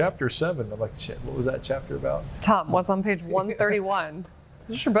about it, chapter 7, I'm like, shit, what was that chapter about? Tom, what's on page 131? Is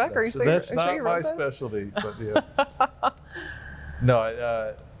this your book? That's not my specialty, but yeah.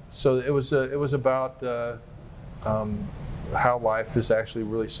 No, so it was about how life is actually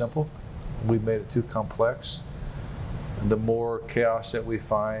really simple. We've made it too complex. The more chaos that we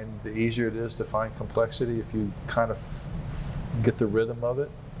find, the easier it is to find complexity if you kind of get the rhythm of it.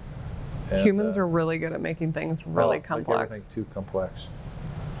 And, humans are really good at making things really complex. Make everything too complex,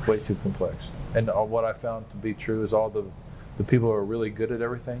 way too complex. And what I found to be true is all the people who are really good at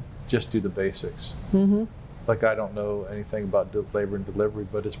everything just do the basics. Like I don't know anything about labor and delivery,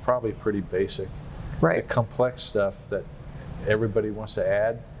 but it's probably pretty basic. Right. The complex stuff that everybody wants to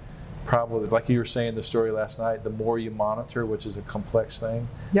add, probably, like you were saying the story last night, the more you monitor, which is a complex thing,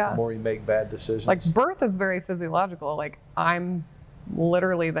 the more you make bad decisions. Like birth is very physiological. Like I'm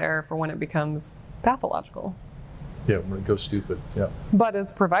literally there for when it becomes pathological. Yeah, when it goes stupid. Yeah. But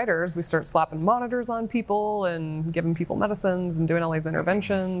as providers, we start slapping monitors on people and giving people medicines and doing all these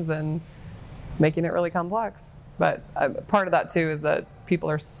interventions and making it really complex. But part of that too is that people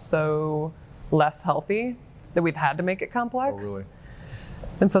are so less healthy that we've had to make it complex. Oh, really?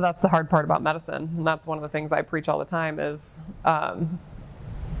 And so that's the hard part about medicine. And that's one of the things I preach all the time is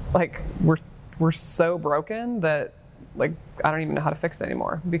we're so broken that I don't even know how to fix it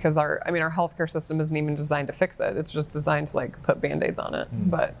anymore because our healthcare system isn't even designed to fix it. It's just designed to put Band-Aids on it.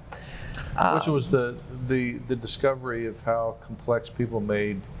 But which was the discovery of how complex people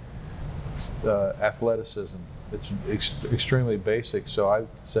made athleticism. It's extremely basic. So I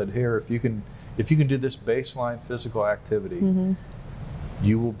said, here, if you can do this baseline physical activity,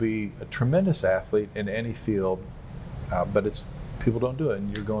 you will be a tremendous athlete in any field. But people don't do it,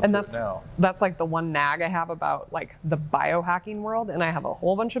 and you're going through it now. That's the one nag I have about the biohacking world, and I have a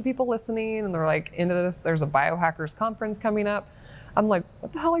whole bunch of people listening, and they're into this. There's a biohackers conference coming up. I'm like,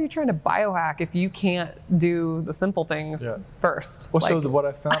 what the hell are you trying to biohack if you can't do the simple things first? Well, so what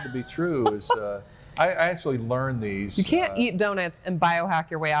I found to be true is I actually learned these. You can't eat donuts and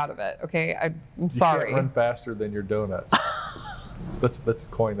biohack your way out of it. Okay, I'm sorry. You can't run faster than your donuts. Let's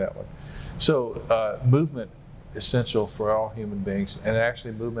coin that one. So movement. Essential for all human beings, and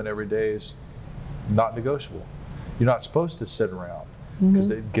actually movement every day is not negotiable. You're not supposed to sit around because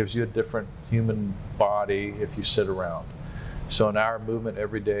it gives you a different human body if you sit around. So an hour movement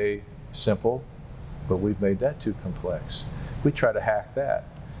every day, simple, but we've made that too complex. We try to hack that.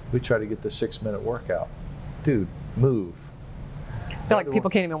 We try to get the 6-minute workout. Dude, move. I feel like people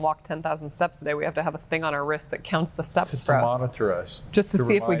can't even walk 10,000 steps a day. We have to have a thing on our wrist that counts the steps for us. To monitor us. Just to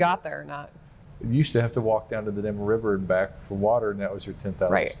see if we got there or not. You used to have to walk down to the Denver River and back for water, and that was your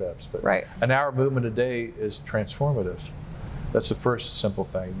 10,000 steps. But an hour movement a day is transformative. That's the first simple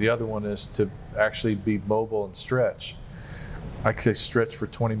thing. The other one is to actually be mobile and stretch. I could stretch for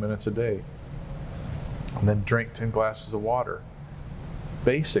 20 minutes a day, and then drink 10 glasses of water.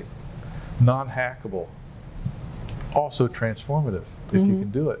 Basic. non-hackable, also transformative if you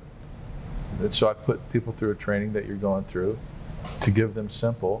can do it. And so I put people through a training that you're going through to give them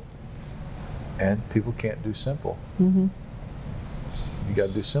simple, and people can't do simple. You got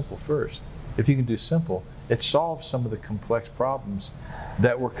to do simple first. If you can do simple, it solves some of the complex problems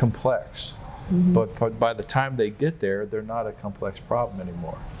that were complex. But by the time they get there, they're not a complex problem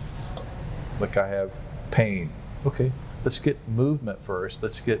anymore. Like I have pain. Okay, let's get movement first.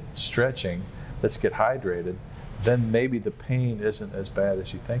 Let's get stretching. Let's get hydrated. Then maybe the pain isn't as bad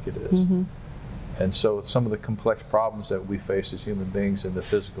as you think it is. And so some of the complex problems that we face as human beings in the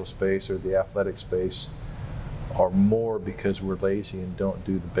physical space or the athletic space are more because we're lazy and don't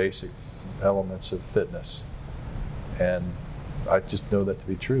do the basic elements of fitness. And I just know that to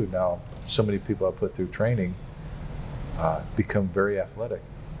be true. Now, so many people I put through training become very athletic.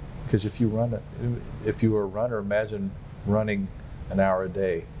 Because if you were a runner, imagine running an hour a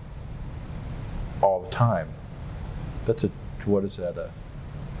day all the time. What is that?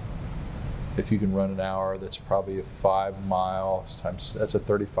 If you can run an hour, that's probably a 5 miles times, that's a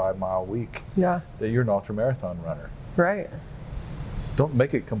 35-mile week. Yeah. That you're an ultramarathon runner. Right. Don't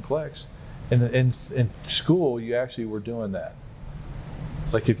make it complex. In school, you actually were doing that.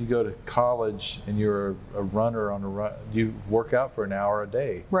 Like if you go to college and you're a runner on a run, you work out for an hour a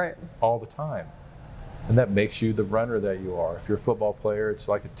day. Right. All the time. And that makes you the runner that you are. If you're a football player, it's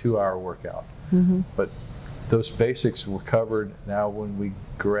like a 2-hour workout. But those basics were covered. Now when we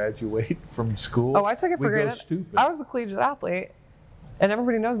graduate from school, I took it for granted. Stupid. I was a collegiate athlete, and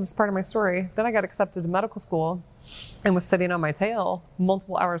everybody knows this is part of my story. Then I got accepted to medical school and was sitting on my tail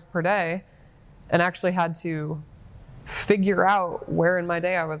multiple hours per day and actually had to figure out where in my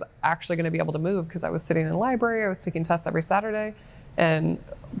day I was actually going to be able to move because I was sitting in the library, I was taking tests every Saturday, and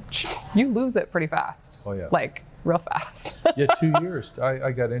you lose it pretty fast. Oh yeah. Like real fast. Yeah, 2 years.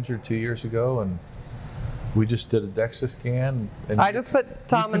 I got injured 2 years ago, and we just did a DEXA scan. And I just put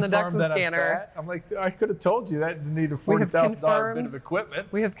Thom in the DEXA scanner. I'm like, I could have told you that you need a $40,000 bit of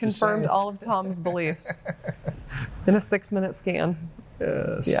equipment. We have confirmed all of Thom's beliefs in a 6-minute scan.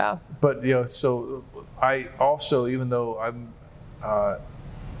 Yes. Yeah. But so I also, even though I'm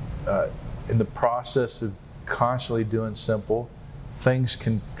in the process of constantly doing simple, things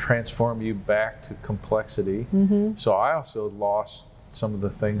can transform you back to complexity. So I also lost some of the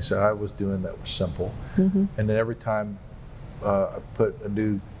things that I was doing that were simple. And then every time I put a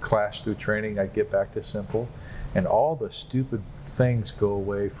new class through training, I get back to simple. And all the stupid things go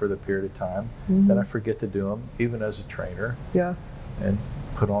away for the period of time. Then I forget to do them, even as a trainer. Yeah. And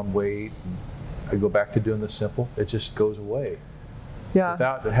put on weight. And I go back to doing the simple. It just goes away. Yeah.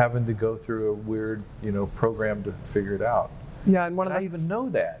 Without having to go through a weird, program to figure it out. Yeah, and I even know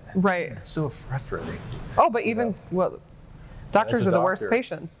that. Right. It's so frustrating. Oh, but even doctors are the worst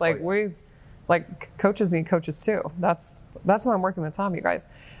patients. Like coaches need coaches too. That's why I'm working with Thom, you guys.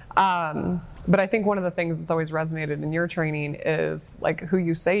 But I think one of the things that's always resonated in your training is like who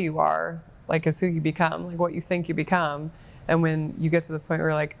you say you are, like is who you become, like what you think you become. And when you get to this point where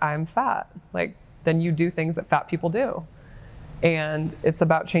you're like, I'm fat, like then you do things that fat people do. And it's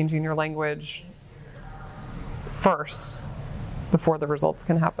about changing your language first before the results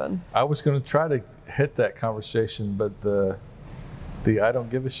can happen. I was going to try to hit that conversation, but the I don't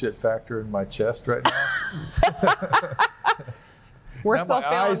give a shit factor in my chest right now. We're now still my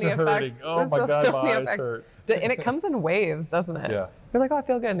feeling eyes the are effects. hurting. Oh my God, my eyes hurt. And it comes in waves, doesn't it? Yeah. You're like, oh, I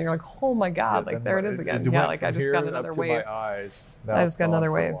feel good. And you're like, oh my God, like there it is again. Yeah, like I just got another wave. My eyes. I just got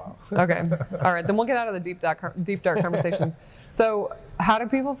another wave. Okay. All right. Then we'll get out of the deep dark conversations. So how do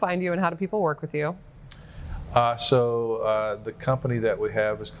people find you and how do people work with you? So the company that we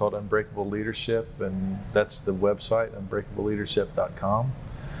have is called Unbreakable Leadership, and that's the website, unbreakableleadership.com.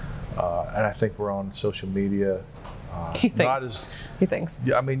 And I think we're on social media. He thinks.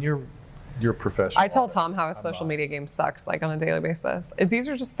 Yeah, I mean, you're professional. I tell Thom how his social media game sucks, like on a daily basis. These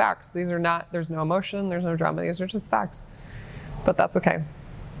are just facts. These are not. There's no emotion. There's no drama. These are just facts. But that's okay.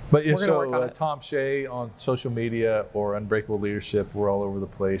 But yeah, so Thom Shea on social media or Unbreakable Leadership. We're all over the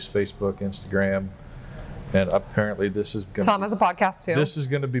place: Facebook, Instagram. And apparently this is going Thom has a podcast too. This is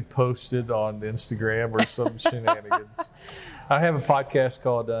going to be posted on Instagram or some shenanigans. I have a podcast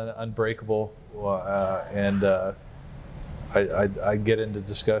called Unbreakable, and I get into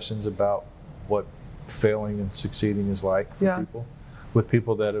discussions about what failing and succeeding is like for people, with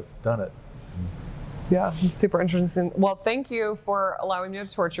people that have done it. Yeah, it's super interesting. Well, thank you for allowing me to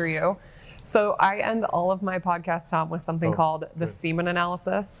torture you. So I end all of my podcasts, Thom, with something called the semen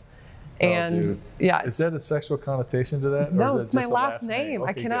analysis. And dude. yeah. Is that a sexual connotation to that? No, or is it's that my just a last name.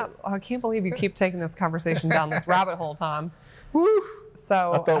 Okay, I can't believe you keep taking this conversation down this rabbit hole, Thom. Woo.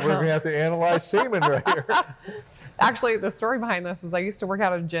 So I thought we were going to have to analyze semen right here. Actually, the story behind this is I used to work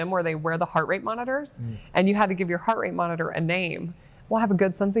at a gym where they wear the heart rate monitors, and you had to give your heart rate monitor a name. Well, I have a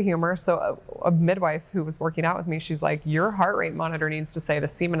good sense of humor, so a midwife who was working out with me, she's like, your heart rate monitor needs to say the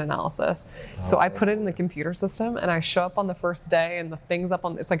semen analysis. So I put it in the computer system, and I show up on the first day, and the thing's up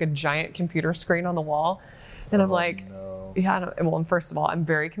on, it's like a giant computer screen on the wall. And I'm like, no. yeah, well, and first of all, I'm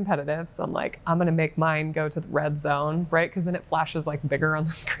very competitive. So I'm like, I'm going to make mine go to the red zone, right? Because then it flashes like bigger on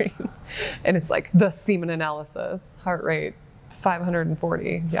the screen. And it's like the semen analysis, heart rate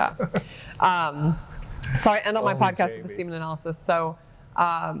 540. Yeah. So I end on my podcast Jaime. with the semen analysis. So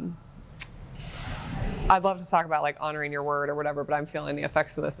I'd love to talk about like honoring your word or whatever, but I'm feeling the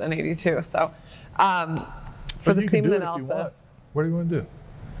effects of this NAD too. So for the semen analysis. What do you want to do?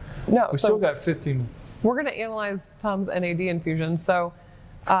 No, We still got 15. We're going to analyze Thom's NAD infusion. So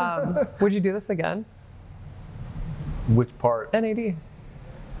would you do this again? Which part? NAD.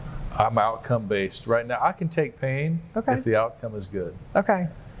 I'm outcome based. Right now, I can take pain if the outcome is good. Okay.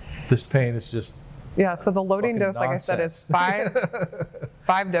 This pain is just Yeah, so the loading dose, like nonsense. I said, is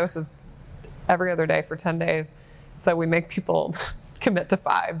five doses every other day for 10 days. So we make people commit to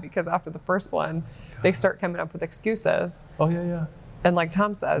 5 because after the first one, they start coming up with excuses. Oh, yeah. And like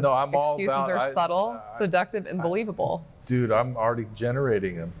Thom says, No, I'm all excuses about- are subtle, seductive, and believable. Dude, I'm already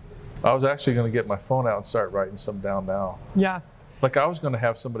generating them. I was actually going to get my phone out and start writing some down now. Yeah. Like I was going to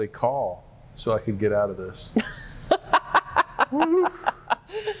have somebody call so I could get out of this.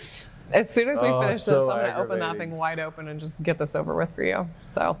 As soon as we finish so this, I'm going to open that aggravating. thing wide open and just get this over with for you.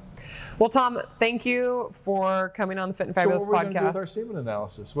 So, well, Thom, thank you for coming on the Fit and Fabulous So what are we going to do with our podcast. semen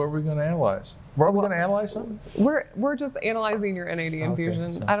analysis? What are we going to analyze? Are we going to analyze something? We're just analyzing your NAD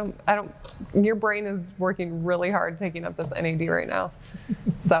infusion. so- I don't. Your brain is working really hard taking up this NAD right now.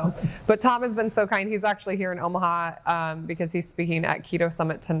 So, but Thom has been so kind. He's actually here in Omaha because he's speaking at Keto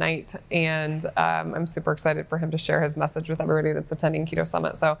Summit tonight, and I'm super excited for him to share his message with everybody that's attending Keto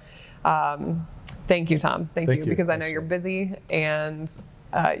Summit. So, thank you, Thom. Thank you, because I know you're busy and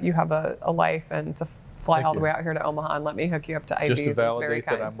you have a life, and to fly all the way out here to Omaha and let me hook you up to IVs Just to is very validate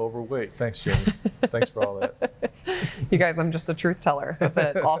kind. that I'm overweight. Thanks, Jamie. Thanks for all that. You guys, I'm just a truth teller. That's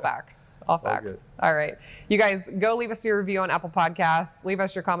it. All facts. All facts. good. All right. You guys, go leave us your review on Apple Podcasts. Leave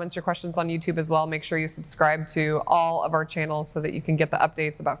us your comments, your questions on YouTube as well. Make sure you subscribe to all of our channels so that you can get the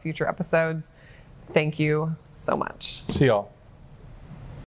updates about future episodes. Thank you so much. See y'all.